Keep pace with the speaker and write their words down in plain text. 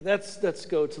Let's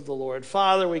go to the Lord.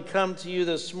 Father, we come to you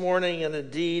this morning, and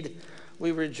indeed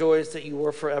we rejoice that you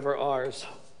are forever ours.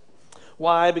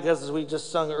 Why? Because as we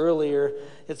just sung earlier,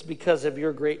 it's because of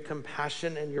your great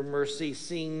compassion and your mercy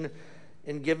seen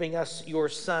in giving us your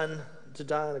Son to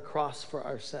die on a cross for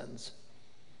our sins.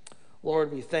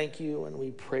 Lord, we thank you and we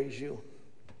praise you.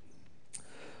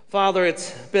 Father,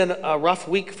 it's been a rough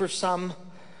week for some.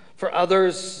 For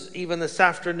others, even this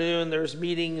afternoon, there's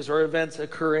meetings or events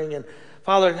occurring. And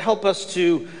Father, help us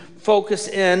to focus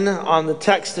in on the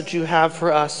text that you have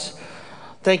for us.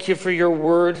 Thank you for your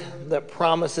word that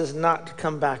promises not to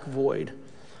come back void.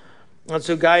 And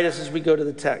so guide us as we go to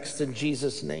the text. In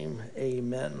Jesus' name,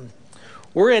 amen.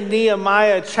 We're in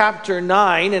Nehemiah chapter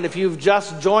 9, and if you've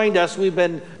just joined us, we've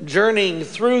been journeying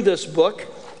through this book.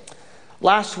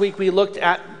 Last week we looked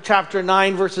at chapter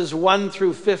 9, verses 1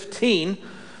 through 15.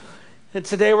 And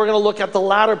today we're going to look at the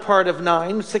latter part of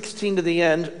 9, 16 to the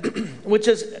end, which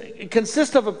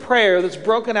consists of a prayer that's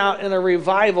broken out in a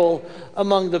revival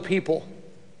among the people.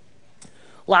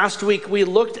 Last week we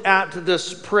looked at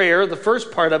this prayer, the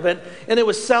first part of it, and it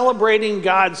was celebrating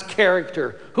God's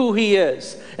character, who he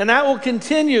is. And that will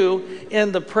continue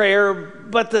in the prayer,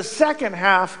 but the second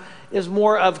half is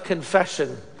more of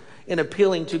confession in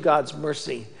appealing to God's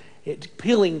mercy,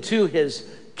 appealing to his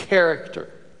character.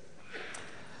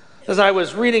 As I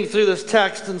was reading through this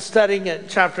text and studying it,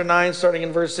 chapter 9, starting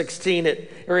in verse 16,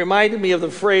 it reminded me of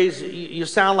the phrase, you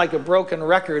sound like a broken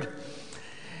record.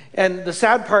 And the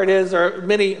sad part is, there are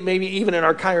many, maybe even in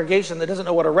our congregation, that doesn't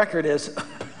know what a record is.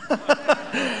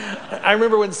 I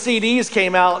remember when CDs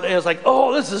came out, and it was like,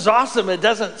 oh, this is awesome. It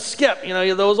doesn't skip. You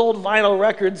know, those old vinyl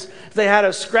records, if they had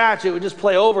a scratch, it would just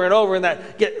play over and over, and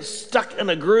that get stuck in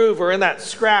a groove or in that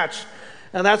scratch.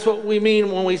 And that's what we mean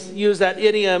when we use that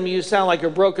idiom, you sound like a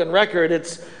broken record.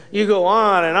 It's you go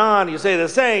on and on, you say the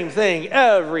same thing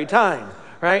every time,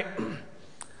 right?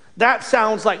 That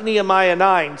sounds like Nehemiah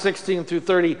 9, 16 through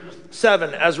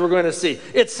 37, as we're going to see.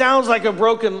 It sounds like a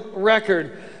broken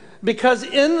record because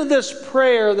in this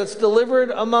prayer that's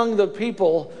delivered among the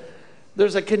people,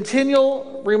 there's a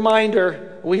continual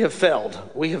reminder, we have failed.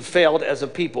 We have failed as a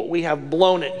people. We have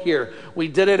blown it here. We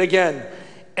did it again.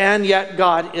 And yet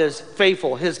God is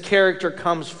faithful. His character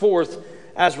comes forth,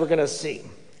 as we're going to see.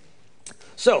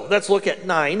 So let's look at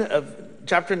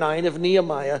chapter 9 of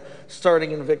Nehemiah,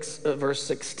 starting in verse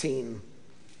 16.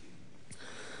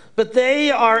 But they,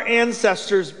 our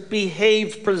ancestors,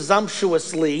 behaved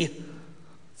presumptuously.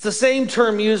 It's the same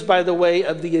term used, by the way,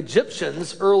 of the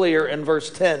Egyptians earlier in verse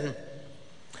 10.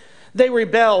 They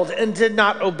rebelled and did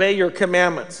not obey your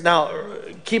commandments. Now,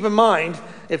 keep in mind,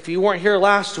 if you weren't here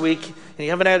last week, and you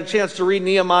haven't had a chance to read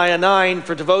Nehemiah 9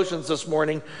 for devotions this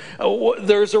morning,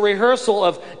 there's a rehearsal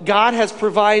of God has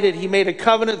provided. He made a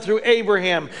covenant through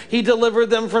Abraham. He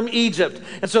delivered them from Egypt.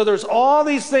 And so there's all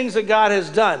these things that God has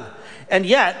done. And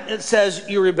yet it says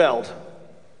you rebelled.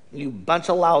 You bunch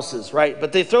of louses, right?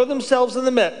 But they throw themselves in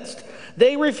the midst.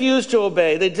 They refused to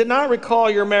obey. They did not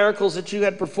recall your miracles that you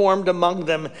had performed among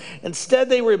them. Instead,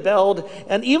 they rebelled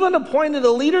and even appointed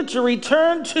a leader to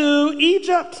return to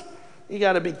Egypt. You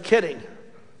got to be kidding.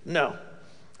 No.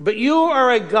 But you are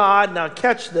a God, now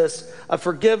catch this, of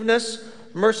forgiveness,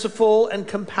 merciful and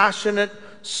compassionate,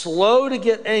 slow to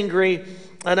get angry,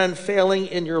 and unfailing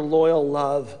in your loyal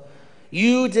love.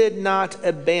 You did not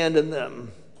abandon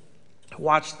them.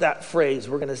 Watch that phrase.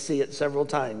 We're going to see it several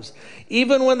times.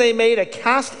 Even when they made a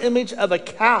cast image of a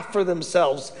calf for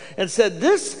themselves and said,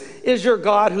 this is your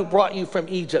God who brought you from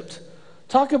Egypt.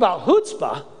 Talk about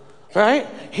chutzpah, right?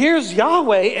 Here's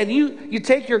Yahweh, and you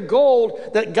take your gold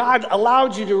that God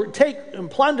allowed you to take and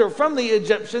plunder from the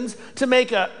Egyptians to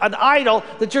make an idol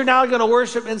that you're now going to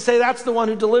worship and say that's the one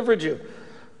who delivered you.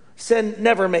 Sin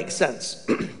never makes sense.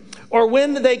 Or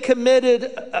when they committed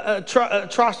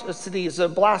atrocities,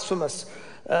 blasphemous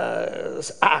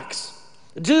acts.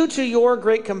 Due to your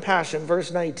great compassion,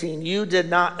 verse 19, you did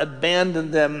not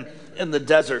abandon them in the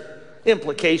desert.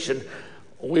 Implication,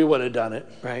 we would have done it,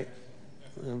 right?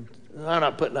 I'm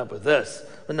not putting up with this.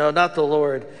 But no, not the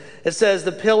Lord. It says,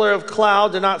 the pillar of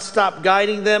cloud did not stop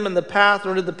guiding them in the path,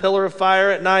 nor did the pillar of fire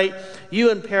at night.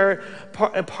 You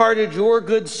imparted your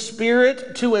good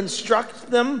spirit to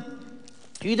instruct them.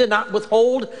 You did not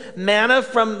withhold manna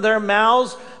from their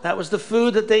mouths. That was the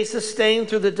food that they sustained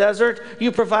through the desert.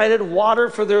 You provided water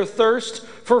for their thirst.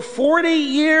 For 40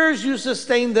 years you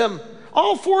sustained them.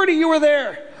 All 40 you were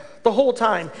there the whole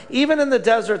time. Even in the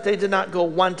desert they did not go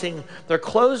wanting. Their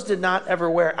clothes did not ever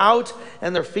wear out,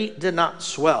 and their feet did not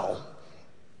swell.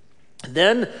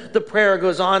 Then the prayer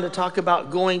goes on to talk about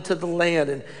going to the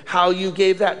land and how you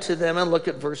gave that to them. And look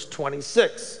at verse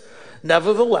 26.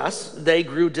 Nevertheless, they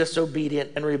grew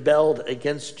disobedient and rebelled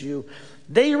against you.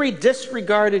 They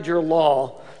disregarded your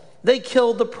law. They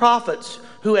killed the prophets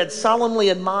who had solemnly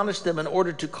admonished them in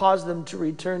order to cause them to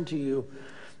return to you.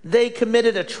 They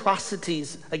committed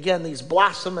atrocities, again, these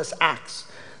blasphemous acts.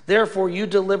 Therefore, you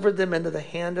delivered them into the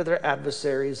hand of their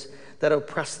adversaries that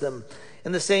oppressed them.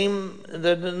 In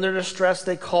their distress,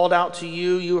 they called out to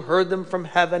you. You heard them from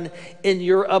heaven. In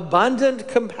your abundant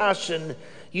compassion,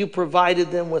 you provided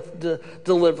them with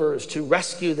deliverers to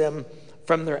rescue them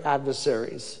from their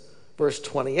adversaries. Verse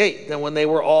 28, then when they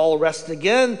were all arrested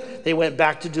again, they went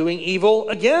back to doing evil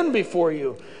again before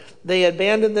you. They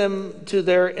abandoned them to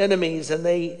their enemies, and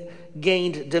they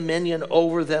gained dominion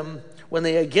over them. When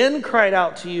they again cried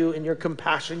out to you in your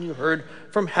compassion, you heard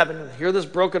from heaven. Hear this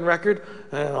broken record?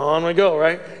 And on we go,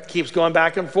 right? Keeps going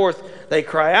back and forth. They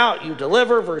cry out, you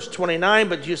deliver. Verse 29,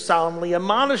 but you solemnly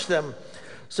admonish them.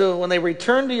 So when they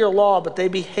returned to your law, but they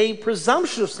behaved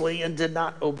presumptuously and did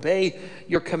not obey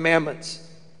your commandments.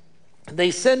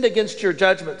 They sinned against your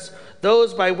judgments,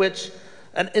 those by which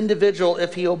an individual,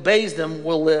 if he obeys them,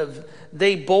 will live.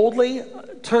 They boldly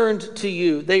turned to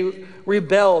you. They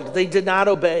rebelled. They did not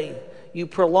obey. You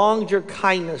prolonged your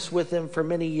kindness with them for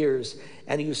many years,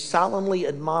 and you solemnly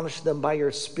admonished them by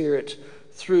your Spirit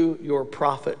through your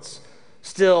prophets.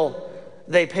 Still,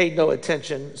 they paid no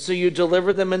attention, so you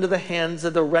delivered them into the hands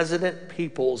of the resident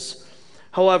peoples.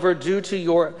 However, due to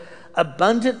your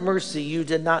abundant mercy, you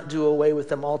did not do away with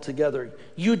them altogether.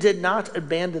 You did not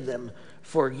abandon them,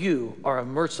 for you are a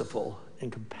merciful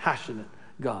and compassionate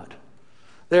God.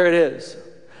 There it is.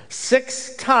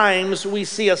 6 times we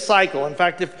see a cycle. In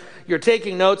fact, if you're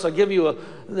taking notes, I'll give you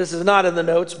this is not in the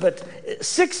notes, but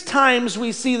 6 times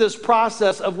we see this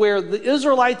process of where the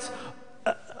Israelites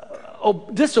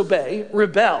disobey,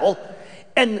 rebel,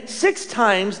 and 6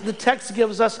 times the text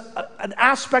gives us an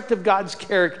aspect of God's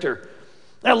character.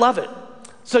 I love it.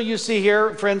 So you see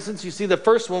here, for instance, you see the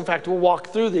first one. In fact, we'll walk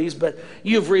through these, but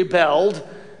you've rebelled.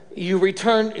 You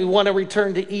want to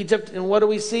return to Egypt. And what do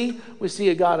we see? We see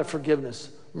a God of forgiveness,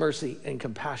 mercy, and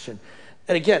compassion.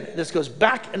 And again, this goes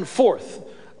back and forth.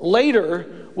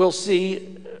 Later, we'll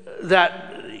see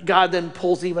that God then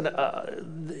pulls even,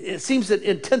 it seems it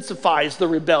intensifies the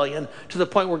rebellion to the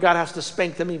point where God has to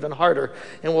spank them even harder.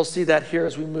 And we'll see that here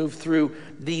as we move through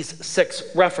these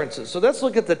 6 references. So let's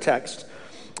look at the text.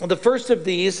 The first of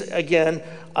these, again,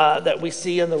 that we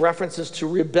see in the references to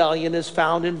rebellion is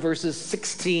found in verses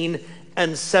 16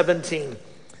 and 17.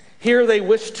 Here they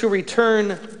wish to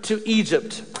return to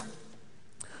Egypt.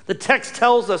 The text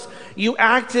tells us you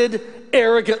acted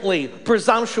arrogantly,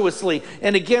 presumptuously.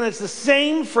 And again, it's the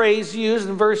same phrase used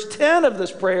in verse 10 of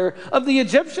this prayer of the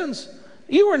Egyptians.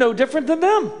 You were no different than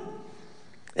them.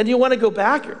 And you want to go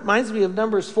back? It reminds me of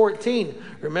Numbers 14.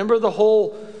 Remember the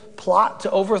whole plot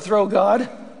to overthrow God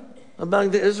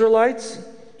among the Israelites?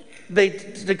 They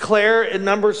declare in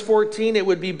Numbers 14, it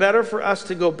would be better for us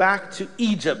to go back to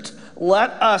Egypt. Let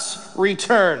us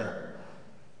return.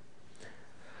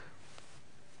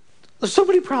 There's so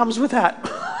many problems with that.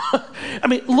 I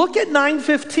mean, look at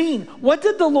 9:15. What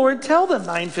did the Lord tell them?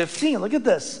 9:15. Look at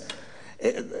this.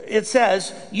 It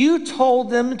says, you told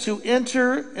them to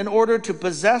enter in order to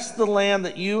possess the land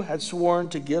that you had sworn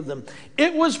to give them.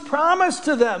 It was promised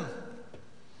to them.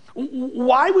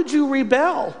 Why would you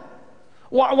rebel?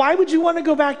 Why would you want to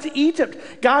go back to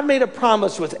Egypt? God made a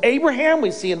promise with Abraham,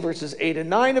 we see in verses 8 and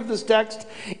 9 of this text,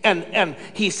 and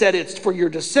he said it's for your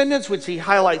descendants, which he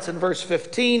highlights in verse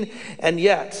 15, and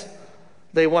yet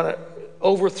they want to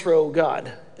overthrow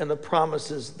God and the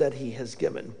promises that he has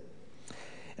given.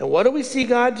 And what do we see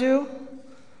God do?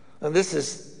 And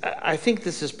I think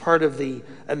this is part of the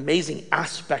amazing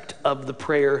aspect of the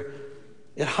prayer.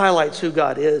 It highlights who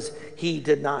God is. He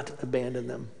did not abandon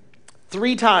them.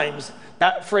 3 times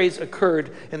that phrase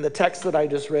occurred in the text that I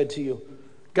just read to you.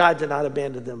 God did not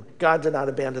abandon them. God did not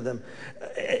abandon them.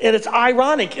 And it's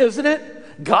ironic, isn't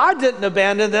it? God didn't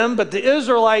abandon them, but the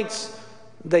Israelites,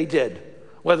 they did.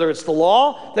 Whether it's the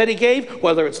law that he gave,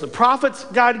 whether it's the prophets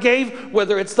God gave,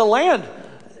 whether it's the land,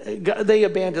 they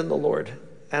abandoned the Lord.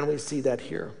 And we see that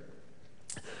here.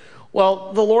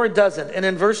 Well, the Lord doesn't. And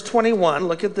in verse 21,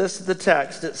 look at this, the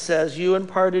text. It says, you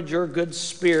imparted your good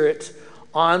spirit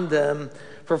on them.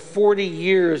 For 40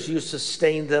 years you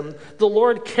sustained them. The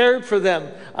Lord cared for them.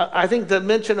 I think the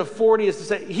mention of 40 is to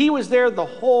say he was there the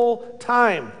whole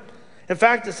time. In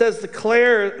fact, it says the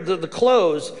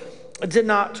clothes did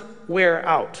not wear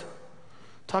out.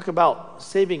 Talk about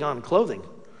saving on clothing,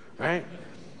 right?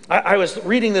 I was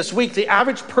reading this week, the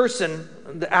average person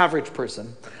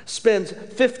spends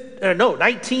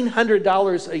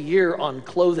 $1,900 a year on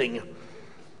clothing.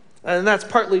 And that's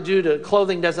partly due to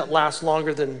clothing doesn't last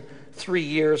longer than 3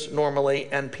 years normally,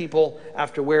 and people,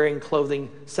 after wearing clothing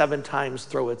 7 times,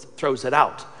 throws it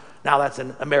out. Now that's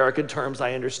in American terms,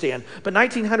 I understand. But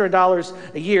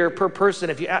 $1,900 a year per person,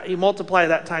 if you multiply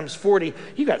that times 40,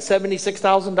 you got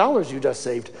 $76,000 you just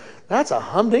saved. That's a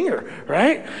humdinger,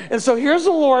 right? And so here's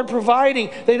the Lord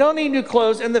providing. They don't need new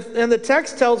clothes, and the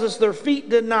text tells us their feet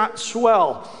did not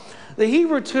swell. The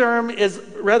Hebrew term is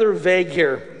rather vague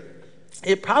here.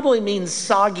 It probably means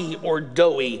soggy or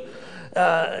doughy.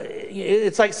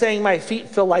 It's like saying my feet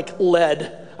feel like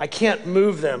lead. I can't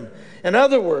move them. In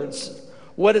other words,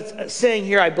 what it's saying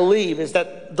here, I believe, is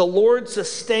that the Lord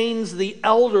sustains the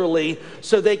elderly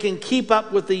so they can keep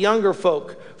up with the younger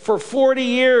folk. For 40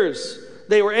 years,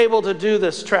 they were able to do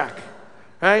this trek,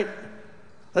 right?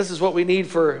 This is what we need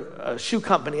for a shoe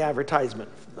company advertisement.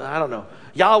 I don't know.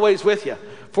 Yahweh's with you.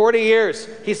 40 years,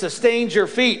 he sustains your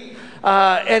feet.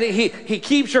 And he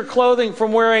keeps your clothing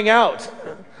from wearing out.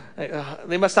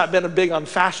 They must not have been big on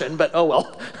fashion, but oh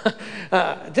well.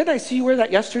 Didn't I see you wear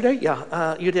that yesterday?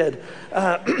 Yeah, you did.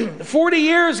 40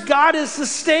 years, God is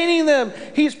sustaining them.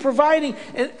 He's providing.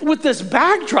 And with this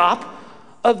backdrop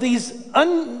of these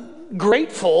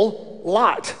ungrateful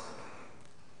lot.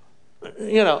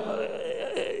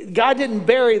 God didn't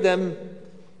bury them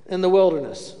in the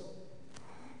wilderness.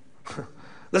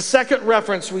 The second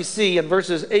reference we see in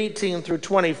verses 18 through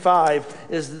 25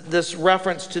 is this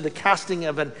reference to the casting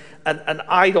of an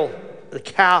idol, the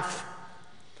calf.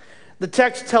 The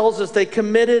text tells us they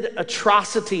committed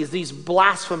atrocities, these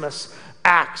blasphemous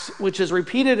acts, which is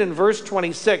repeated in verse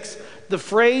 26. The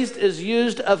phrase is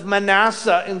used of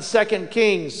Manasseh in 2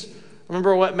 Kings.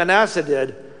 Remember what Manasseh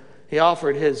did? He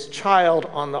offered his child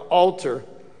on the altar,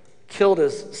 killed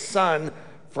his son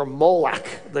for Moloch,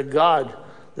 the god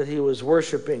that he was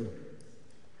worshiping.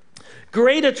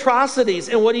 Great atrocities.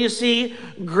 And what do you see?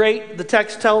 The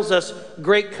text tells us,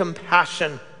 great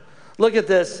compassion. Look at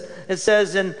this. It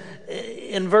says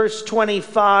in verse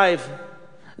 25,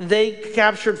 they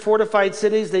captured fortified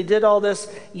cities. They did all this.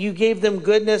 You gave them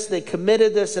goodness. They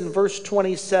committed this. In verse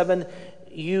 27,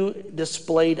 you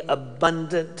displayed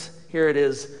abundant, here it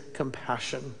is,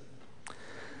 compassion.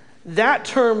 That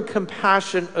term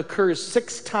compassion occurs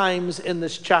 6 times in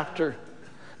this chapter.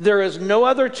 There is no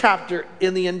other chapter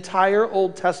in the entire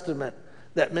Old Testament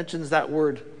that mentions that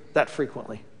word that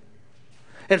frequently.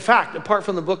 In fact, apart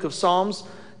from the book of Psalms,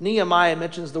 Nehemiah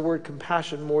mentions the word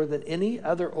compassion more than any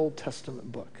other Old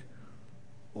Testament book.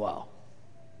 Wow.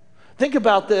 Think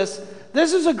about this.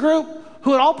 This is a group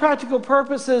who, in all practical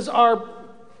purposes, are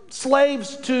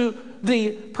slaves to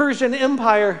the Persian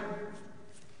Empire.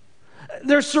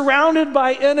 They're surrounded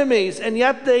by enemies, and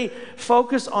yet they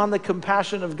focus on the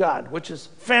compassion of God, which is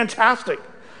fantastic.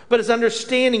 But it's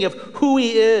understanding of who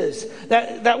he is.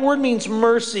 That word means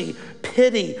mercy,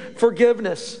 pity,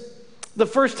 forgiveness. The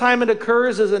first time it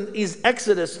occurs is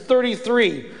Exodus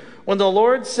 33, when the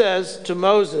Lord says to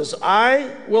Moses,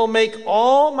 I will make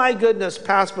all my goodness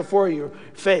pass before your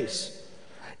face.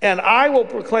 And I will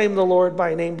proclaim the Lord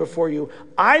by name before you.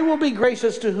 I will be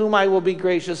gracious to whom I will be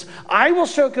gracious. I will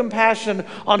show compassion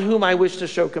on whom I wish to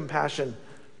show compassion.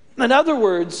 In other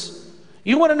words,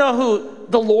 you want to know who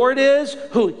the Lord is,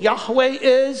 who Yahweh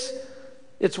is?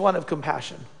 It's one of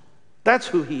compassion. That's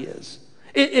who he is.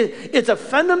 It's a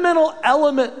fundamental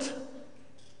element.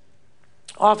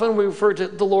 Often we refer to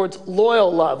the Lord's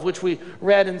loyal love, which we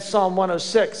read in Psalm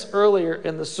 106 earlier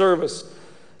in the service.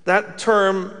 That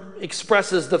term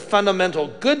expresses the fundamental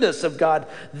goodness of God.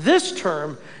 This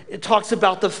term, it talks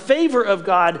about the favor of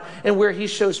God and where he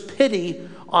shows pity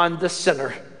on the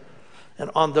sinner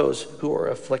and on those who are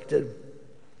afflicted.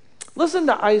 Listen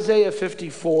to Isaiah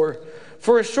 54.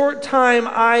 For a short time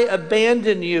I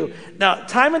abandon you. Now,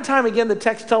 time and time again, the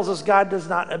text tells us God does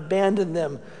not abandon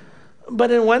them.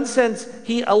 But in one sense,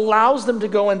 he allows them to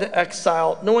go into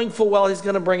exile, knowing full well he's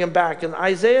going to bring them back. And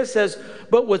Isaiah says,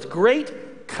 but with great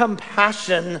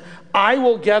compassion, I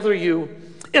will gather you.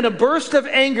 In a burst of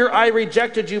anger, I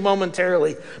rejected you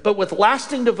momentarily, but with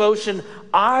lasting devotion,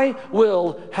 I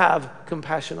will have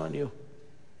compassion on you.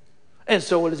 And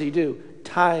so what does he do?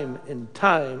 Time and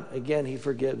time again, he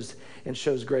forgives and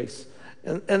shows grace.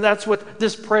 And that's what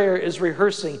this prayer is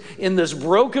rehearsing. In this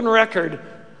broken record,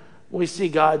 we see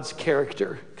God's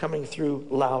character coming through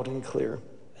loud and clear.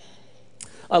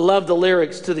 I love the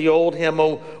lyrics to the old hymn,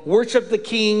 "Oh, worship the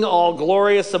King, all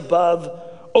glorious above.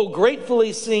 Oh,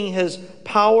 gratefully sing his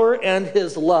power and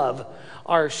his love.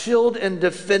 our shield and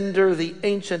defender, the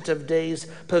Ancient of Days,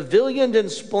 pavilioned in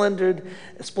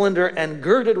splendor and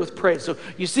girded with praise. So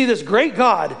you see this great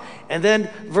God, and then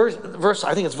verse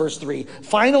I think it's verse 3.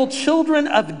 Final children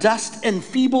of dust and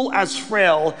feeble as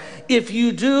frail, in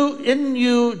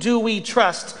you do we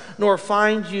trust, nor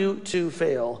find you to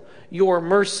fail. Your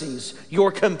mercies,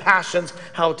 your compassions,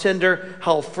 how tender,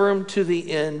 how firm to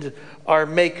the end, our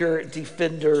maker,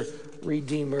 defender,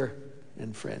 redeemer,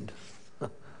 and friend.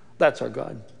 That's our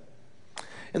God.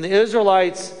 And the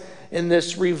Israelites, in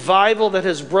this revival that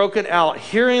has broken out,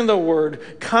 hearing the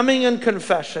word, coming in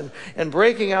confession, and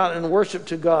breaking out in worship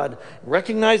to God,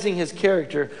 recognizing his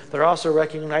character, they're also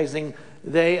recognizing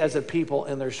they as a people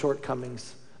and their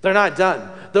shortcomings. They're not done.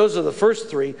 Those are the first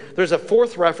three. There's a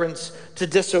fourth reference to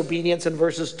disobedience in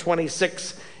verses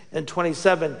 26 and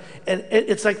 27. And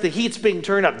it's like the heat's being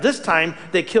turned up. This time,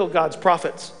 they kill God's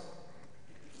prophets.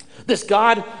 This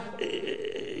God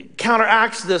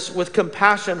counteracts this with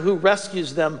compassion, who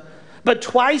rescues them. But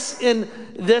twice in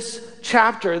this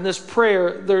chapter, in this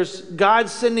prayer, there's God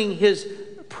sending his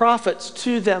prophets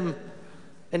to them,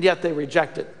 and yet they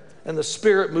reject it. And the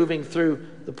Spirit moving through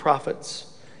the prophets.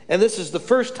 And this is the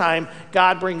first time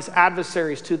God brings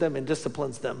adversaries to them and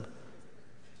disciplines them.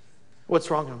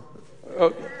 What's wrong?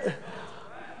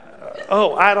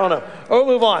 I don't know. We'll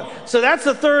move on. So that's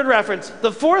the third reference.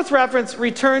 The fourth reference,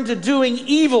 return to doing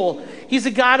evil. He's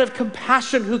a God of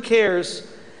compassion who cares.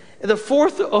 The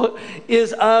fourth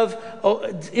is of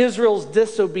Israel's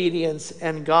disobedience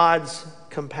and God's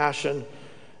compassion.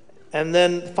 And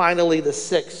then finally, the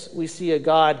sixth, we see a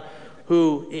God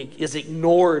who is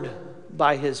ignored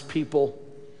by his people.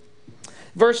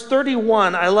 Verse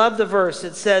 31, I love the verse.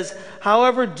 It says,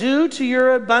 however, due to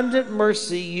your abundant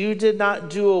mercy, you did not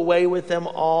do away with them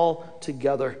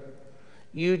altogether.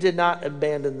 You did not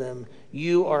abandon them.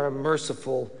 You are a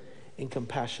merciful and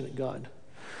compassionate God.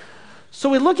 So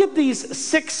we look at these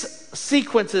six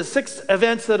sequences, six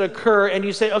events that occur, and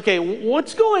you say, okay,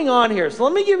 what's going on here? So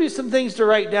let me give you some things to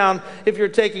write down if you're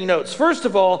taking notes. First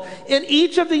of all, in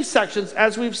each of these sections,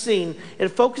 as we've seen, it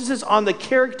focuses on the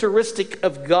characteristic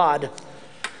of God.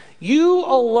 You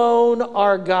alone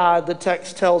are God, the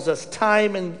text tells us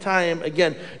time and time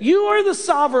again. You are the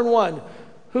sovereign one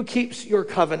who keeps your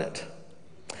covenant.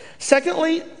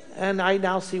 Secondly, and I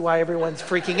now see why everyone's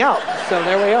freaking out. So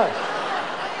there we are.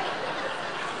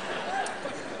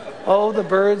 Oh, the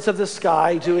birds of the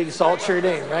sky do exalt your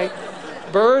name, right?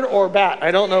 Bird or bat? I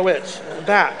don't know which.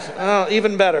 Bat. Oh,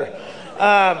 even better.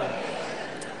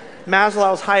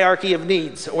 Maslow's hierarchy of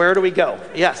needs. Where do we go?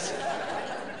 Yes.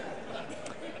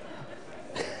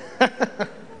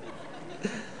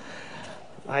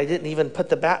 I didn't even put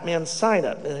the Batman sign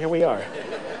up, and here we are.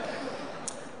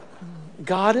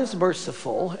 God is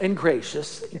merciful and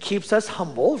gracious and keeps us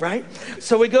humble, right?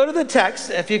 So we go to the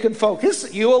text, if you can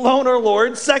focus. You alone are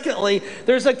Lord. Secondly,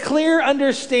 there's a clear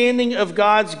understanding of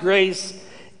God's grace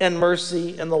and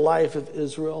mercy in the life of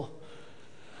Israel.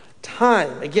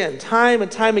 Time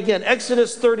and time again.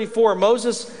 Exodus 34,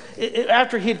 Moses,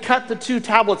 after he'd cut the two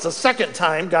tablets a second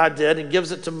time, God did, and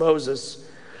gives it to Moses.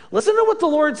 Listen to what the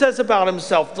Lord says about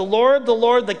himself. The Lord,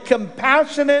 the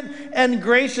compassionate and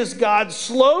gracious God,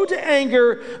 slow to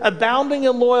anger, abounding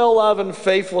in loyal love and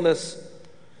faithfulness,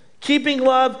 keeping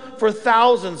love for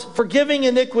thousands, forgiving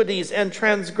iniquities and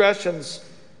transgressions.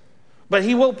 But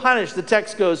he will punish, the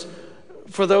text goes,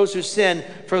 for those who sin,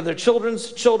 for their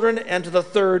children's children, and to the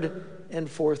third and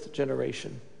fourth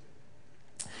generation.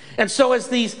 And so as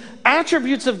these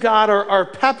attributes of God are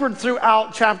peppered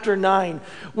throughout chapter 9,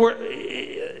 where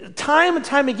time and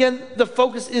time again, the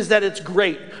focus is that it's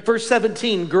great. Verse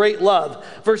 17, great love.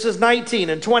 Verses 19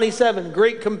 and 27,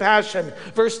 great compassion.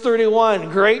 Verse 31,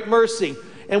 great mercy.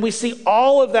 And we see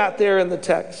all of that there in the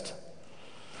text.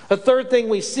 The third thing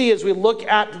we see as we look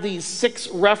at these six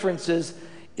references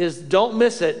is, don't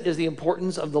miss it, is the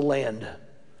importance of the land.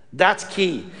 That's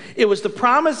key. It was the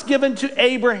promise given to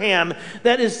Abraham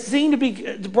that is seen to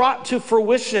be brought to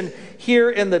fruition here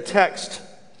in the text.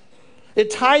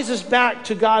 It ties us back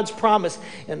to God's promise.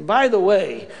 And by the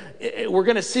way, we're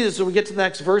going to see this when we get to the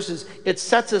next verses. It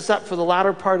sets us up for the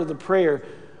latter part of the prayer.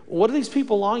 What are these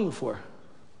people longing for?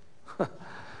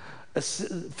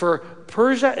 For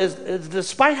Persia,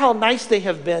 despite how nice they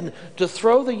have been, to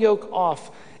throw the yoke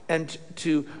off and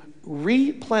to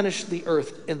replenish the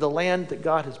earth in the land that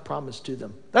God has promised to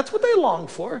them. That's what they long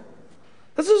for.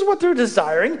 This is what they're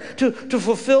desiring, to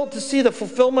see the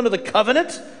fulfillment of the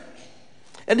covenant.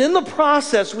 And in the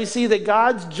process, we see that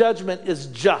God's judgment is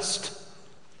just.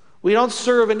 We don't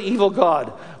serve an evil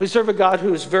God. We serve a God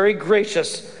who is very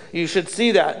gracious. You should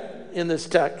see that in this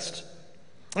text.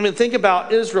 I mean, think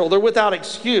about Israel. They're without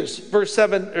excuse. Verse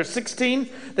 7 or 16,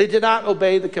 they did not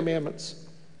obey the commandments.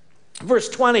 Verse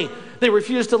 20, they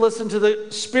refused to listen to the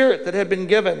Spirit that had been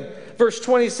given. Verse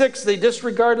 26, they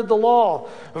disregarded the law.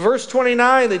 Verse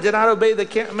 29, they did not obey the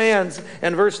commands.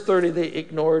 And verse 30, they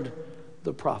ignored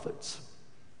the prophets.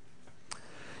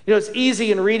 You know, it's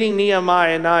easy in reading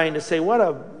Nehemiah 9 to say, what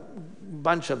a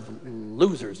bunch of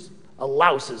losers,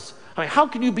 louses. I mean, how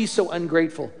can you be so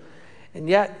ungrateful? And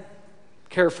yet,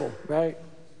 careful, right?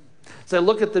 As I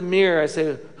look at the mirror, I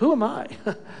say, who am I?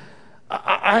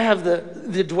 I have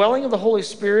the dwelling of the Holy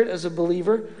Spirit as a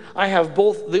believer. I have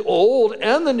both the Old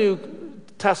and the New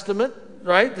Testament,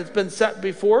 right, that's been set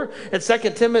before. And 2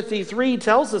 Timothy 3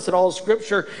 tells us that all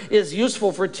Scripture is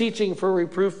useful for teaching, for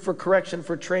reproof, for correction,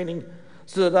 for training,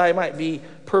 so that I might be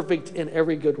perfect in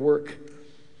every good work.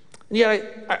 And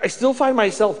yet I still find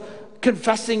myself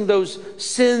confessing those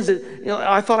sins that,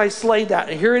 I thought I slayed that,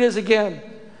 and here it is again.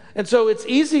 And so it's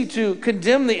easy to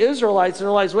condemn the Israelites and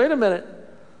realize, wait a minute,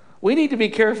 we need to be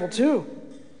careful too.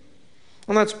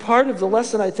 And that's part of the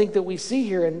lesson I think that we see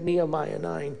here in Nehemiah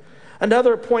 9.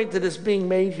 Another point that is being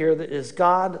made here that is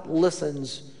God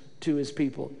listens to his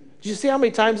people. Do you see how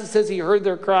many times it says he heard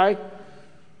their cry?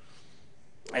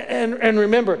 And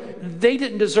remember, they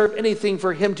didn't deserve anything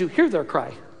for him to hear their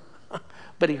cry,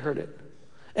 but he heard it.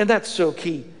 And that's so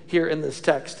key here in this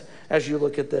text as you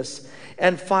look at this.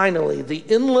 And finally, the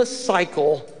endless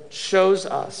cycle shows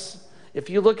us, if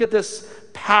you look at this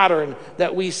pattern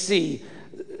that we see,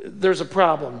 there's a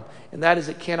problem, and that is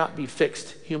it cannot be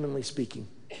fixed, humanly speaking.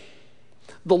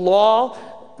 The law,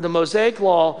 the Mosaic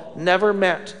law, never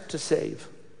meant to save.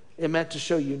 It meant to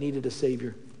show you needed a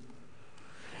Savior.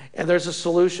 And there's a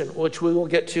solution, which we will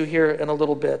get to here in a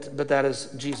little bit, but that is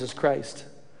Jesus Christ.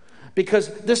 Because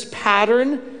this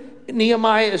pattern,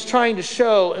 Nehemiah is trying to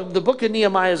show, the book of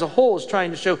Nehemiah as a whole is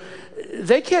trying to show,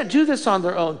 they can't do this on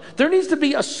their own. There needs to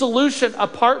be a solution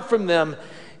apart from them,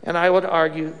 and I would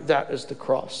argue that is the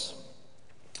cross.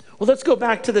 Well, let's go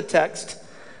back to the text,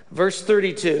 verse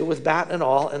 32, with bat and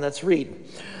all, and let's read.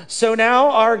 So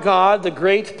now our God, the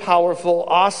great, powerful,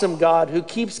 awesome God who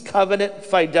keeps covenant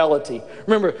fidelity.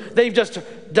 Remember, they've just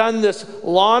done this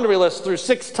laundry list through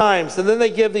 6 times, and then they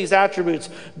give these attributes.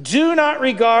 Do not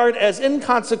regard as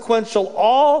inconsequential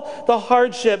all the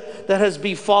hardship that has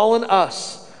befallen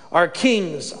us, our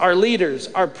kings, our leaders,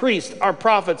 our priests, our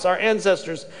prophets, our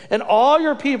ancestors, and all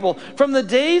your people, from the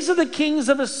days of the kings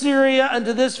of Assyria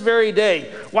unto this very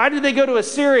day. Why did they go to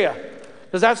Assyria?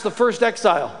 Because that's the first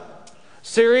exile.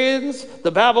 Syrians,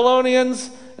 the Babylonians,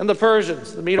 and the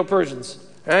Persians, the Medo-Persians,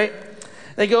 right?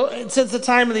 They go, since the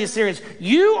time of the Assyrians,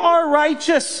 you are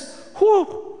righteous.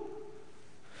 Whew.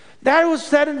 That was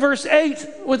said in verse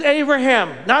 8 with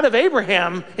Abraham, not of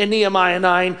Abraham in Nehemiah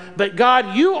 9, but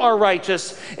God, you are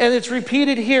righteous. And it's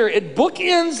repeated here. It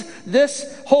bookends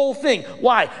this whole thing.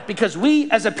 Why? Because we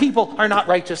as a people are not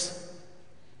righteous.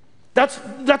 That's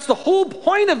the whole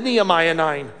point of Nehemiah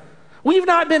 9. We've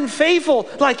not been faithful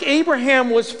like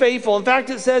Abraham was faithful. In fact,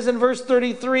 it says in verse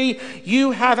 33, you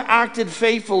have acted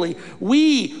faithfully.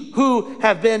 We who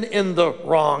have been in the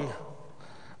wrong.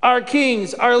 Our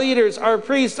kings, our leaders, our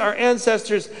priests, our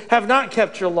ancestors have not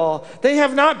kept your law. They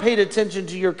have not paid attention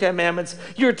to your commandments,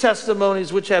 your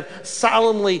testimonies, which they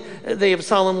have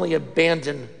solemnly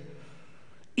abandoned.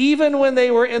 Even when they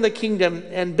were in the kingdom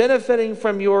and benefiting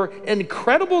from your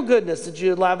incredible goodness that you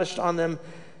had lavished on them,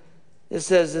 it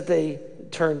says that they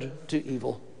turned to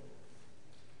evil.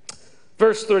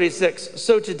 Verse 36,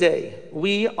 so today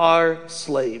we are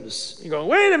slaves. You're going,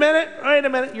 wait a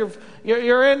minute.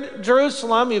 You're in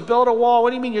Jerusalem, you've built a wall.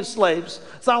 What do you mean you're slaves?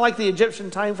 It's not like the Egyptian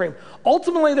time frame.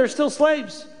 Ultimately, they're still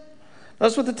slaves.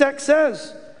 That's what the text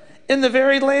says. In the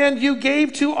very land you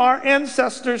gave to our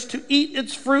ancestors to eat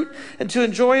its fruit and to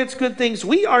enjoy its good things,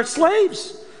 we are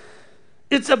slaves.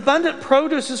 Its abundant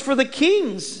produce is for the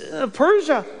kings of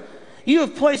Persia. You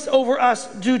have placed over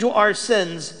us due to our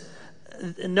sins.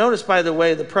 Notice, by the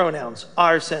way, the pronouns,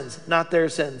 our sins, not their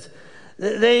sins.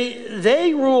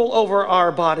 They rule over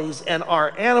our bodies and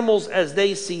our animals as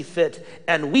they see fit.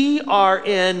 And we are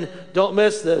in, don't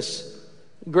miss this,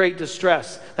 great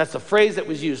distress. That's a phrase that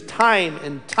was used time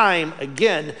and time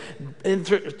again in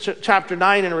chapter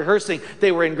 9 in rehearsing.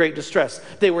 They were in great distress.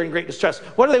 They were in great distress.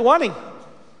 What are they wanting?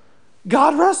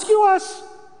 God, rescue us.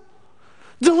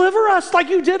 Deliver us like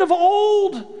you did of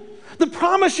old. The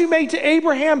promise you made to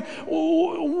Abraham,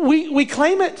 we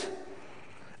claim it.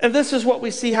 And this is what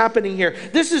we see happening here.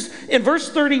 This is in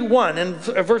verse 31 and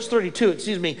verse 32,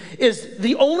 is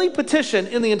the only petition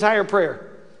in the entire prayer.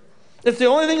 It's the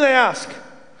only thing they ask.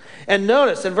 And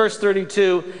notice in verse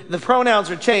 32, the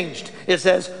pronouns are changed. It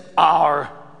says,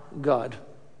 our God.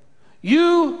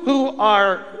 You who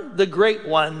are the great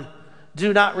one,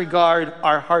 do not regard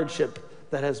our hardship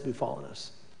that has befallen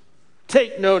us.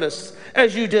 Take notice,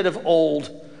 as you did of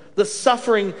old, the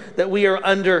suffering that we are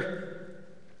under.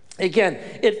 Again,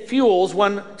 it fuels,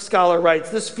 one scholar writes,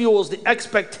 this fuels the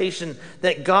expectation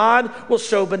that God will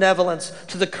show benevolence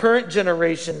to the current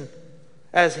generation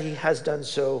as he has done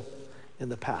so in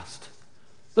the past.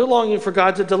 They're longing for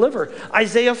God to deliver.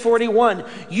 Isaiah 41,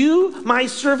 you, my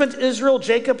servant Israel,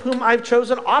 Jacob, whom I've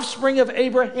chosen, offspring of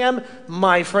Abraham,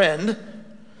 my friend,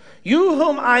 you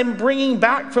whom I'm bringing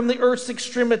back from the earth's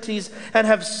extremities and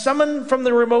have summoned from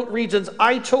the remote regions,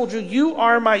 I told you, you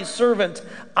are my servant.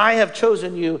 I have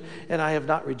chosen you and I have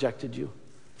not rejected you.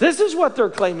 This is what they're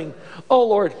claiming. Oh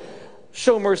Lord,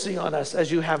 show mercy on us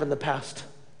as you have in the past.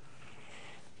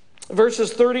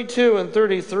 Verses 32 and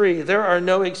 33, there are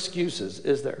no excuses,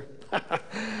 is there?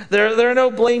 There are no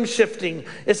blame shifting.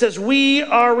 It says, we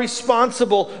are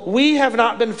responsible. We have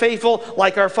not been faithful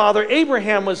like our father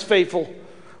Abraham was faithful.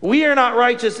 We are not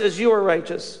righteous as you are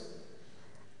righteous.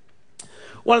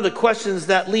 One of the questions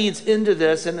that leads into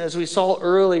this, and as we saw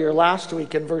earlier last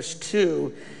week in verse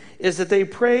 2, is that they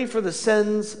pray for the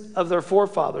sins of their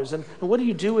forefathers. And what do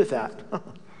you do with that?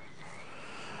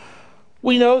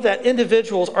 We know that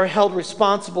individuals are held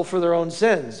responsible for their own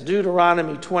sins.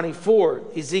 Deuteronomy 24,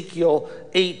 Ezekiel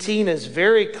 18 is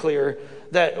very clear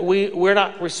that we're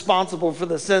not responsible for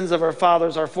the sins of our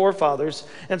fathers, our forefathers.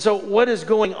 And so what is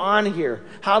going on here?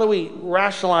 How do we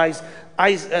rationalize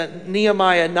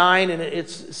Nehemiah 9, and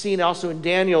it's seen also in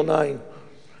Daniel 9?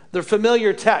 They're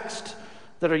familiar texts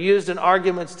that are used in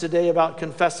arguments today about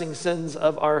confessing sins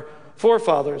of our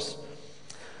forefathers.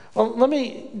 Well, let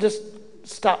me just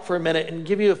stop for a minute and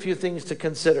give you a few things to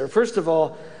consider. First of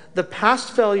all, the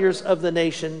past failures of the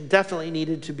nation definitely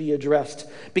needed to be addressed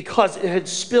because it had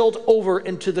spilled over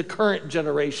into the current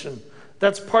generation.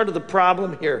 That's part of the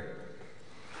problem here.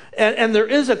 And there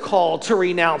is a call to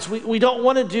renounce. We don't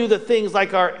want to do the things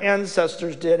like our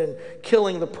ancestors did in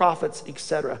killing the prophets,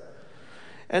 etc.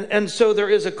 And so there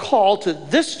is a call to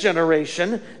this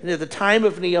generation, and at the time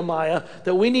of Nehemiah,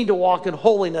 that we need to walk in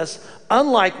holiness,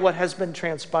 unlike what has been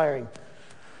transpiring.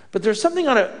 But there's something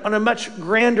on a much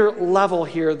grander level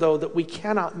here, though, that we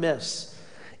cannot miss.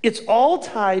 It's all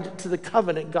tied to the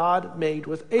covenant God made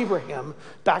with Abraham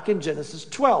back in Genesis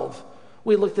 12.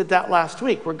 We looked at that last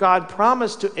week, where God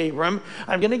promised to Abram,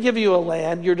 I'm going to give you a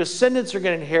land, your descendants are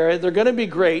going to inherit, they're going to be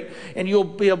great, and you'll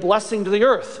be a blessing to the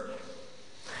earth.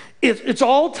 It's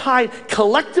all tied.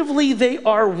 Collectively, they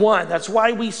are one. That's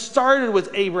why we started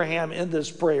with Abraham in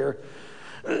this prayer.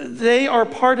 They are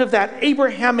part of that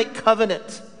Abrahamic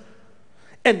covenant.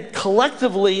 And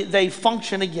collectively, they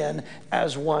function again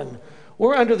as one.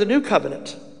 We're under the new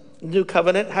covenant. The new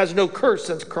covenant has no curse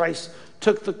since Christ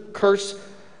took the curse,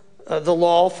 the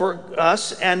law for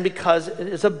us, and because it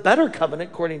is a better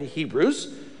covenant, according to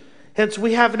Hebrews. Hence,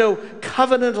 we have no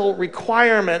covenantal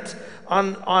requirement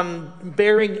on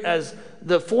bearing as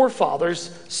the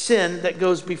forefathers sin that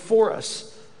goes before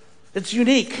us. It's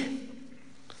unique.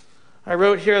 I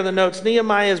wrote here in the notes,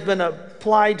 Nehemiah has been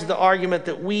applied to the argument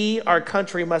that we, our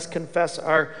country, must confess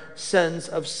our sins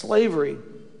of slavery.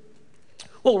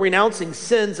 Well, renouncing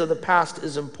sins of the past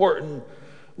is important.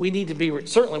 We need to be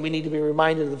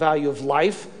reminded of the value of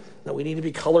life, that we need to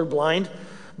be colorblind.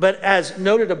 But as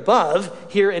noted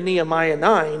above here in Nehemiah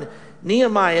 9,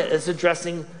 Nehemiah is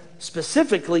addressing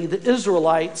specifically the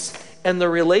Israelites and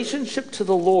their relationship to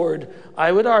the Lord,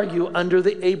 I would argue, under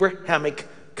the Abrahamic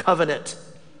covenant.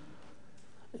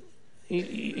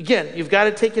 Again, you've got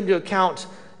to take into account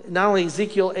not only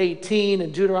Ezekiel 18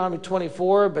 and Deuteronomy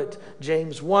 24, but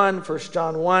James 1, 1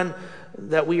 John 1,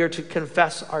 that we are to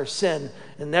confess our sin.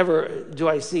 And never do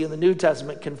I see in the New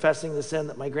Testament confessing the sin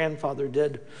that my grandfather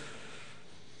did.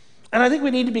 And I think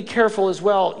we need to be careful as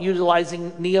well,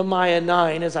 utilizing Nehemiah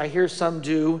 9, as I hear some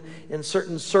do in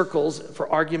certain circles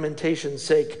for argumentation's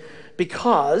sake,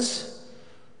 because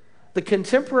the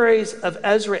contemporaries of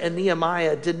Ezra and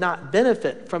Nehemiah did not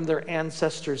benefit from their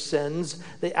ancestors' sins.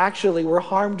 They actually were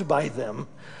harmed by them.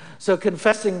 So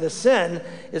confessing the sin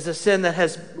is a sin that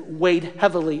has weighed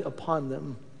heavily upon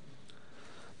them.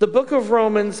 The book of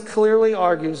Romans clearly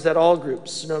argues that all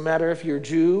groups, no matter if you're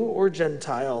Jew or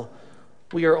Gentile,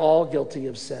 we are all guilty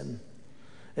of sin.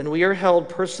 And we are held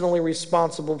personally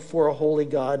responsible for a holy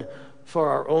God for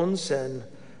our own sin,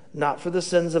 not for the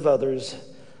sins of others,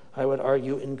 I would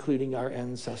argue, including our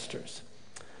ancestors.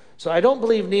 So I don't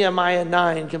believe Nehemiah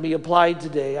 9 can be applied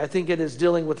today. I think it is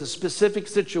dealing with a specific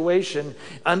situation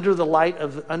under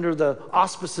the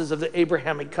auspices of the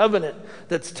Abrahamic covenant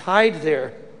that's tied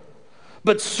there.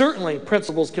 But certainly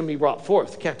principles can be brought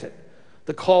forth, can't it?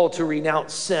 the call to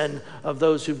renounce sin of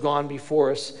those who've gone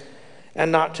before us,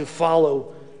 and not to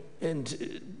follow in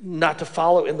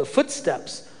the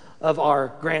footsteps of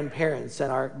our grandparents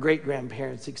and our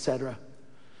great-grandparents, etc.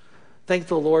 Thank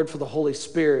the Lord for the Holy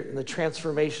Spirit and the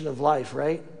transformation of life,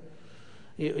 right?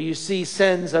 You see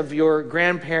sins of your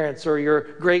grandparents or your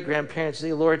great-grandparents, and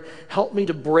say, Lord, help me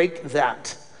to break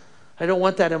that. I don't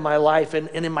want that in my life and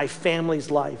in my family's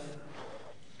life.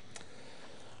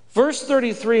 Verse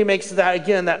 33 makes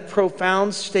that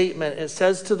profound statement. It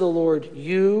says to the Lord,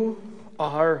 you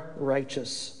are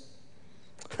righteous.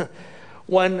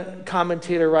 One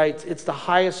commentator writes, it's the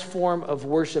highest form of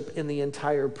worship in the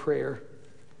entire prayer.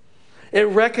 It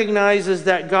recognizes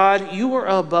that God, you are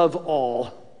above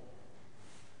all,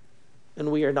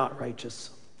 and we are not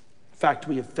righteous. In fact,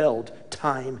 we have failed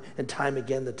time and time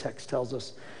again, the text tells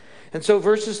us. And so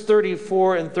verses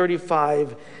 34 and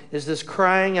 35 is this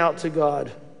crying out to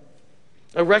God,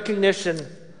 a recognition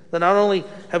that not only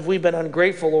have we been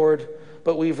ungrateful, Lord,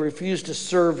 but we've refused to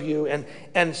serve you.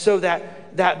 And so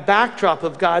that backdrop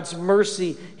of God's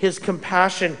mercy, his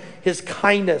compassion, his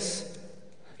kindness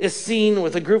is seen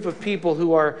with a group of people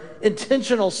who are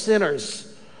intentional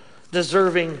sinners,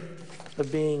 deserving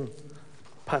of being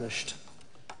punished.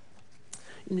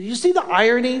 You see the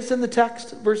ironies in the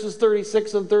text, verses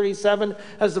 36 and 37,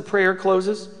 as the prayer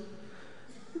closes?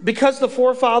 Because the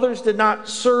forefathers did not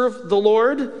serve the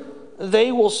Lord,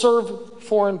 they will serve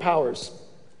foreign powers.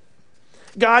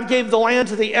 God gave the land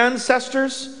to the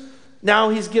ancestors.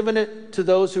 Now he's given it to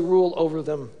those who rule over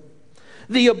them.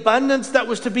 The abundance that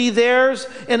was to be theirs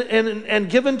and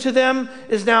given to them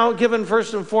is now given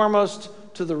first and foremost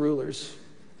to the rulers.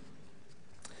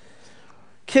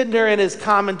 Kidner in his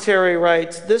commentary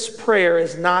writes, this prayer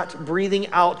is not breathing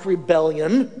out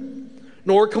rebellion,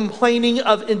 nor complaining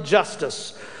of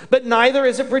injustice, but neither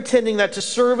is it pretending that to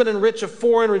serve and enrich a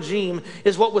foreign regime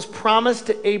is what was promised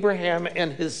to Abraham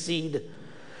and his seed.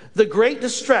 The great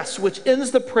distress which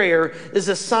ends the prayer is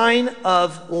a sign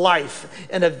of life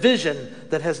and a vision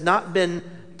that has not been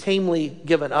tamely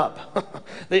given up.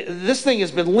 This thing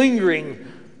has been lingering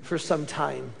for some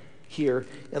time here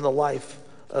in the life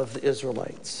of the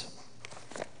Israelites.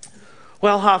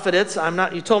 Well,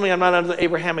 Hoffeditz, you told me I'm not under the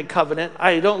Abrahamic covenant.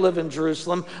 I don't live in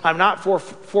Jerusalem. I'm not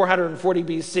 440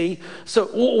 BC. So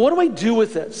what do I do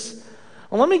with this?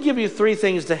 Well, let me give you three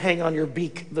things to hang on your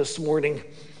beak this morning.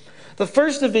 The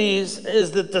first of these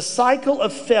is that the cycle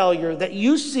of failure that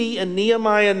you see in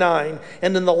Nehemiah 9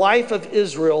 and in the life of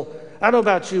Israel, I don't know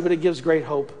about you, but it gives great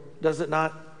hope, does it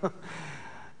not?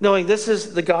 Knowing this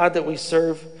is the God that we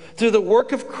serve. Through the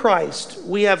work of Christ,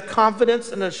 we have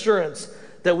confidence and assurance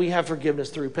that we have forgiveness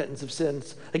through repentance of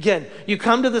sins. Again, you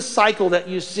come to the cycle that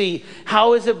you see.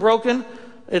 How is it broken?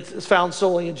 It's found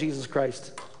solely in Jesus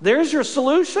Christ. There's your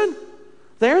solution.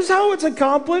 There's how it's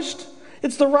accomplished.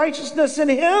 It's the righteousness in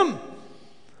him.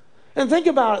 And think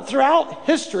about it. Throughout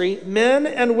history, men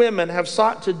and women have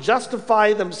sought to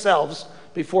justify themselves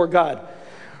before God.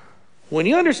 When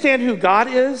you understand who God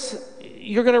is,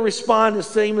 you're going to respond the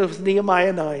same as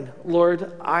Nehemiah 9.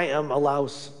 Lord, I am a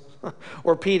louse.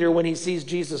 Or Peter, when he sees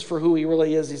Jesus for who he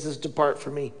really is, he says, depart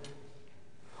from me.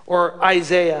 Or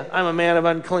Isaiah, I'm a man of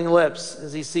unclean lips,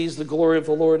 as he sees the glory of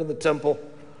the Lord in the temple.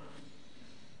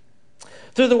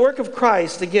 Through the work of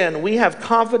Christ, again, we have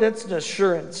confidence and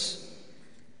assurance.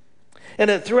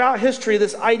 And throughout history,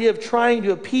 this idea of trying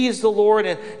to appease the Lord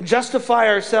and justify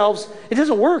ourselves, it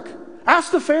doesn't work.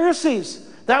 Ask the Pharisees.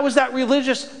 That was that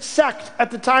religious sect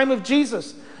at the time of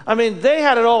Jesus. I mean, they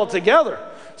had it all together.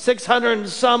 600 and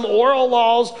some oral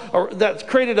laws that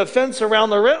created a fence around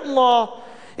the written law.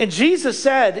 And Jesus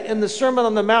said in the Sermon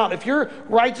on the Mount, if your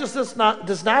righteousness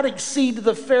does not exceed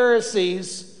the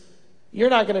Pharisees, you're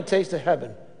not going to taste of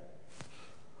heaven.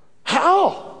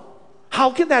 How? How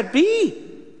can that be?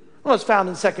 Well, it's found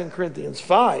in 2 Corinthians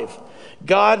 5.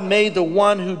 God made the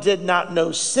one who did not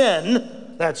know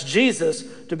sin, that's Jesus,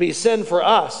 to be sin for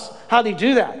us. How did he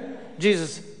do that?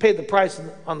 Jesus paid the price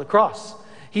on the cross.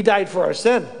 He died for our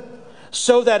sin,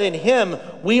 so that in him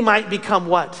we might become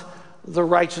what? The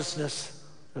righteousness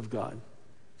of God.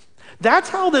 That's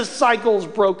how this cycle is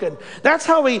broken. That's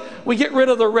how we get rid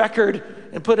of the record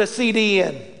and put a CD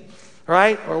in,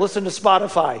 right? Or listen to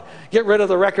Spotify. Get rid of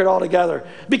the record altogether.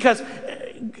 Because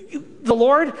the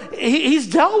Lord, he's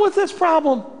dealt with this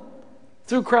problem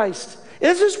through Christ.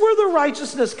 This is where the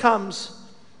righteousness comes.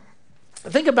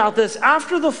 Think about this.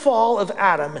 After the fall of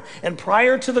Adam and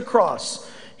prior to the cross,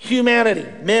 humanity,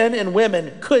 men and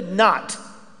women, could not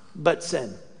but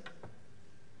sin.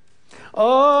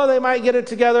 Oh, they might get it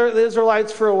together, the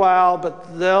Israelites, for a while,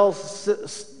 but they'll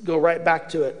go right back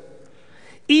to it.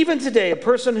 Even today, a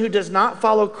person who does not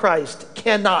follow Christ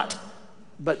cannot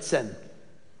but sin.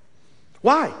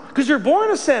 Why? Because you're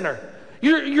born a sinner.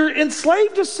 You're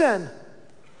enslaved to sin.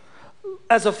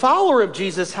 As a follower of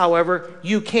Jesus, however,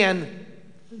 you can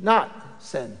not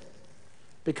sin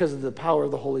because of the power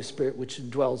of the Holy Spirit which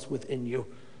dwells within you.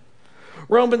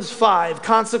 Romans 5,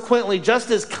 consequently, just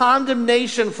as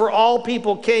condemnation for all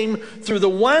people came through the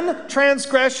one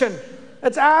transgression,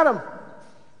 that's Adam.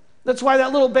 That's why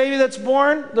that little baby that's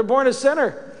born, they're born a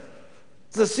sinner.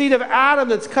 It's the seed of Adam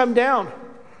that's come down.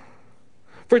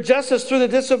 For just as through the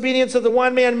disobedience of the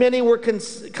one man many were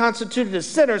constituted as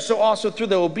sinners, so also through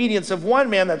the obedience of one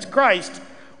man, that's Christ,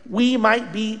 we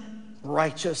might be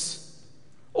righteous.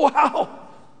 Wow.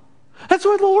 That's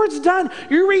what the Lord's done.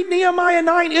 You read Nehemiah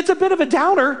 9, it's a bit of a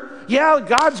downer. Yeah,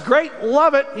 God's great,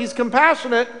 love it, he's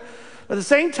compassionate. But at the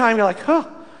same time, you're like,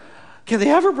 can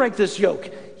they ever break this yoke?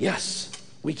 Yes,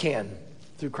 we can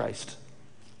through Christ.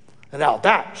 And now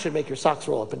that should make your socks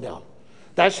roll up and down.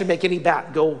 That should make any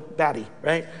bat go batty,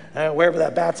 right? Wherever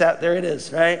that bat's at, there it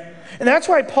is, right? And that's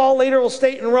why Paul later will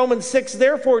state in Romans 6,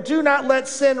 therefore do not let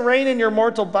sin reign in your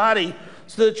mortal body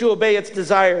so that you obey its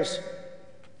desires.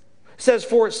 It says,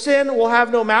 for sin will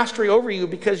have no mastery over you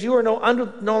because you are no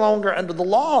longer under the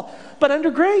law, but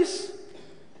under grace.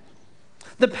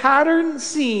 The pattern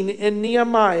seen in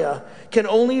Nehemiah can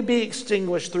only be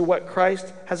extinguished through what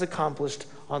Christ has accomplished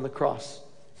on the cross.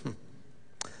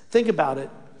 Think about it.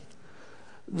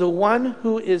 The one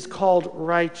who is called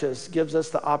righteous gives us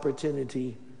the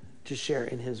opportunity to share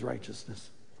in his righteousness.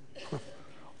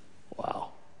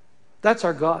 Wow. That's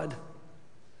our God.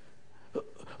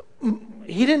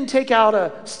 He didn't take out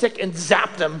a stick and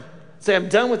zap them, say, I'm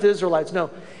done with the Israelites.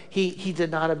 No, he did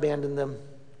not abandon them.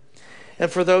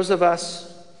 And for those of us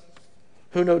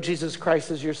who know Jesus Christ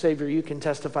as your Savior, you can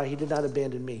testify he did not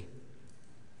abandon me.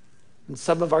 In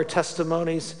some of our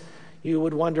testimonies, you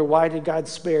would wonder, why did God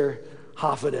spare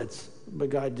Hoffeditz? But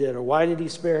God did. Or why did he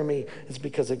spare me? It's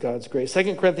because of God's grace.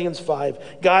 2 Corinthians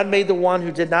 5, God made the one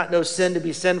who did not know sin to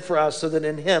be sin for us so that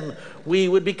in him we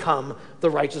would become the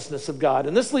righteousness of God.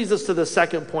 And this leads us to the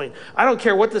second point. I don't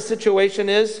care what the situation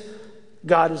is,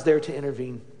 God is there to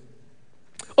intervene.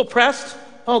 Oppressed?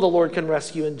 Oh, the Lord can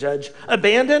rescue and judge.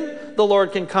 Abandoned? The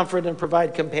Lord can comfort and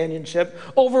provide companionship.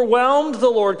 Overwhelmed?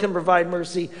 The Lord can provide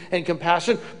mercy and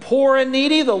compassion. Poor and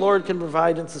needy? The Lord can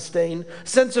provide and sustain.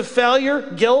 Sense of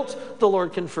failure? Guilt? The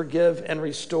Lord can forgive and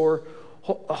restore.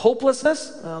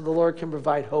 Hopelessness? The Lord can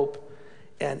provide hope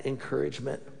and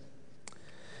encouragement.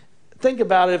 Think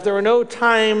about it. If there were no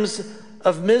times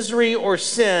of misery or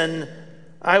sin,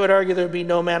 I would argue there would be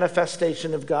no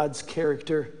manifestation of God's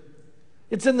character.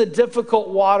 It's in the difficult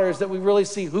waters that we really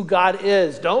see who God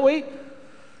is, don't we?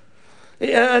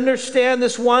 Understand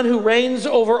this one who reigns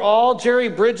over all. Jerry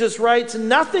Bridges writes,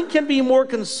 nothing can be more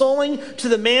consoling to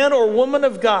the man or woman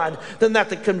of God than that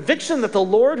the conviction that the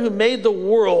Lord who made the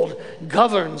world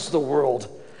governs the world.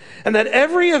 And that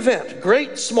every event,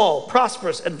 great, small,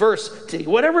 prosperous, adversity,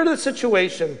 whatever the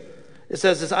situation, it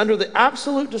says is under the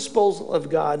absolute disposal of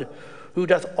God, who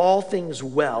doth all things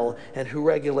well and who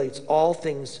regulates all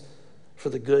things for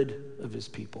the good of his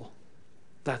people.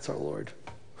 That's our Lord.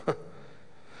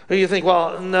 You think,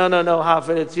 well, no,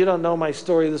 Hoffeditz, you don't know my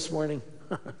story this morning.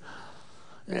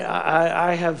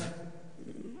 I have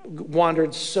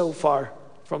wandered so far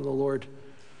from the Lord.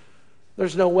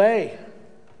 There's no way.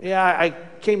 Yeah, I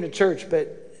came to church, but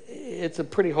it's a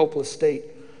pretty hopeless state.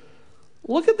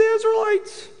 Look at the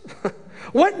Israelites.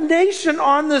 What nation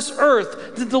on this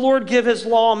earth did the Lord give his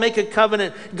law, make a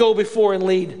covenant, go before and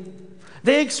lead?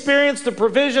 They experienced the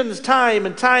provisions time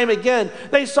and time again.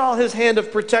 They saw his hand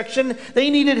of protection.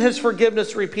 They needed his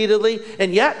forgiveness repeatedly.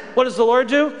 And yet, what does the Lord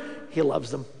do? He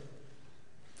loves them.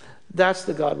 That's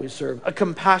the God we serve. A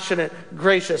compassionate,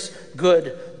 gracious,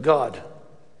 good God.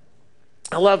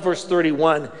 I love verse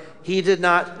 31. He did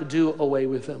not do away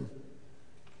with them.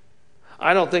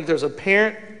 I don't think there's a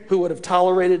parent who would have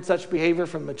tolerated such behavior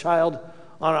from a child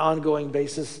on an ongoing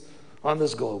basis on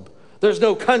this globe. There's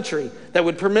no country that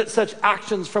would permit such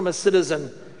actions from a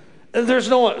citizen. And there's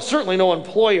certainly no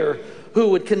employer who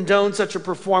would condone such a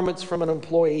performance from an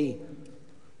employee.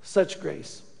 Such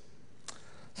grace,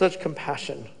 such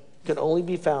compassion can only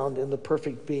be found in the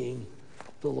perfect being,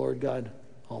 the Lord God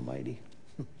Almighty.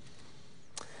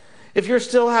 If you're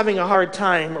still having a hard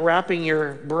time wrapping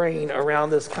your brain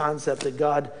around this concept that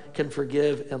God can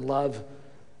forgive and love,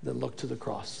 then look to the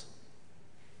cross.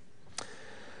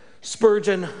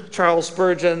 Charles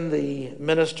Spurgeon, the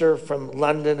minister from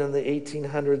London in the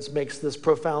 1800s, makes this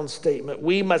profound statement.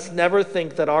 We must never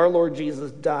think that our Lord Jesus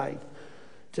died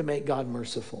to make God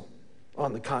merciful.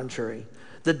 On the contrary,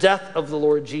 the death of the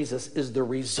Lord Jesus is the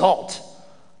result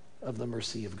of the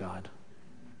mercy of God.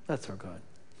 That's our God.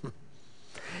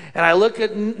 And I look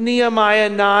at Nehemiah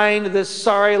 9, this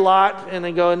sorry lot, and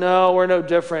I go, no, we're no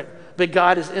different. But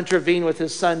God has intervened with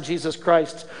his son, Jesus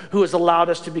Christ, who has allowed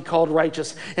us to be called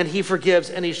righteous. And he forgives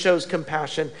and he shows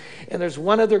compassion. And there's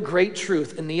one other great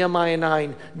truth in Nehemiah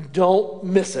 9. Don't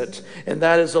miss it. And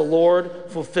that is the Lord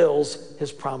fulfills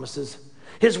his promises.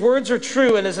 His words are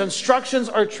true and his instructions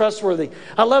are trustworthy.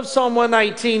 I love Psalm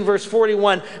 119, verse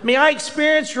 41. May I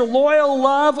experience your loyal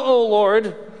love, O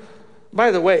Lord.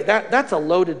 By the way, that's a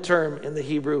loaded term in the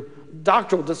Hebrew.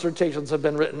 Doctoral dissertations have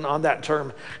been written on that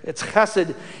term. It's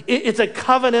chesed. It's a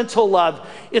covenantal love.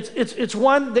 It's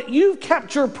one that you've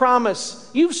kept your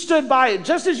promise. You've stood by it,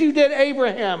 just as you did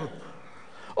Abraham.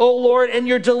 O Lord, and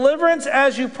your deliverance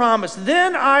as you promised.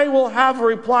 Then I will have a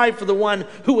reply for the one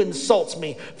who insults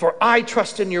me, for I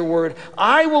trust in your word.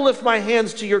 I will lift my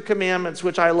hands to your commandments,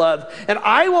 which I love, and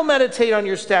I will meditate on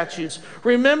your statutes.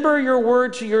 Remember your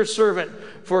word to your servant,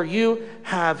 for you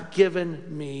have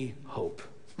given me hope.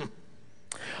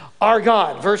 Our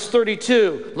God, verse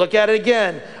 32, look at it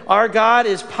again. Our God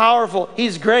is powerful.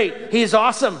 He's great. He's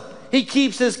awesome. He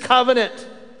keeps his covenant.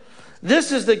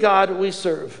 This is the God we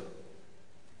serve.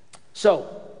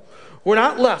 So, we're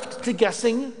not left to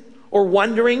guessing or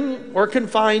wondering or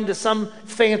confined to some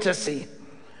fantasy.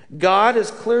 God has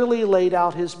clearly laid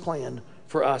out his plan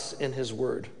for us in his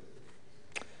word.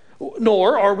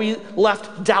 Nor are we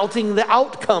left doubting the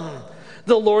outcome.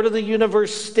 The Lord of the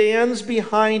universe stands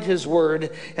behind his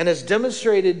word and has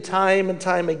demonstrated time and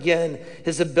time again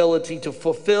his ability to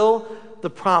fulfill the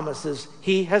promises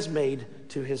he has made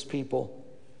to his people.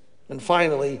 And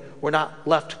finally, we're not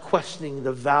left questioning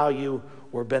the value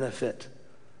or benefit.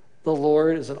 The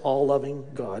Lord is an all-loving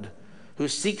God who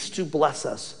seeks to bless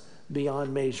us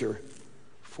beyond measure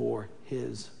for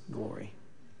his glory.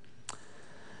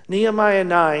 Nehemiah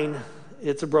 9,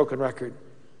 it's a broken record.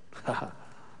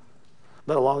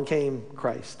 But along came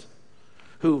Christ,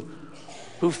 who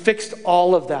fixed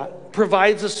all of that,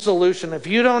 provides a solution. If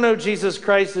you don't know Jesus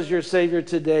Christ as your Savior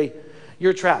today,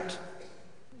 you're trapped.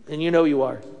 And you know you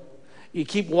are. You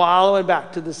keep wallowing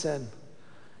back to the sin.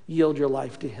 Yield your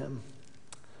life to him.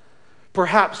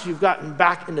 Perhaps you've gotten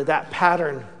back into that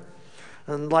pattern.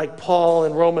 And like Paul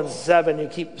in Romans 7, you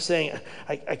keep saying,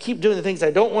 I keep doing the things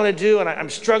I don't want to do, and I'm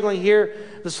struggling here.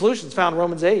 The solution's found in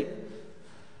Romans 8.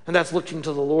 And that's looking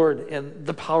to the Lord and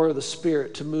the power of the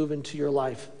Spirit to move into your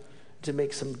life, to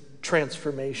make some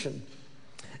transformation.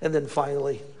 And then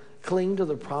finally, cling to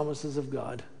the promises of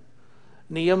God.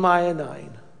 Nehemiah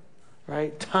 9.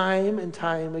 Right? Time and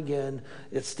time again,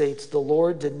 it states the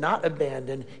Lord did not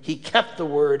abandon. He kept the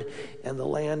word, and the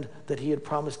land that he had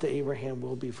promised to Abraham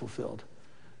will be fulfilled.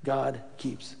 God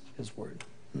keeps his word.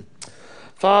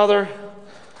 Father,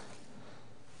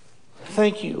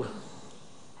 thank you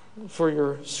for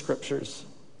your scriptures.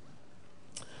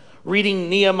 Reading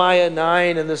Nehemiah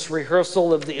 9 and this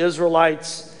rehearsal of the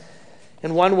Israelites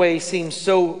in one way seems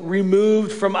so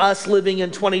removed from us living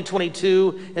in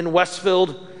 2022 in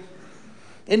Westfield,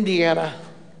 Indiana,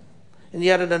 and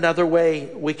yet in another way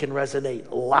we can resonate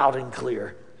loud and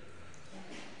clear.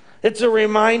 It's a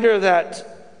reminder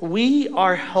that we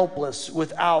are helpless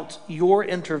without your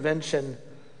intervention,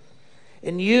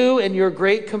 and you in your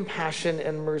great compassion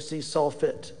and mercy saw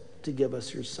fit to give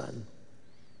us your Son.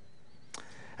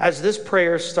 As this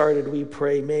prayer started, we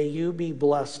pray, may you be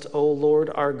blessed, O Lord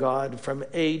our God, from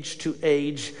age to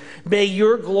age. May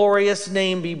your glorious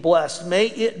name be blessed. May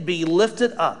it be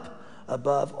lifted up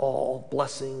above all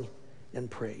blessing and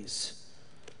praise.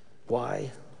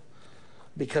 Why?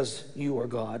 Because you are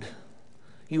God.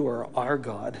 You are our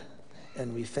God,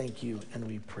 and we thank you and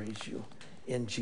we praise you in Jesus'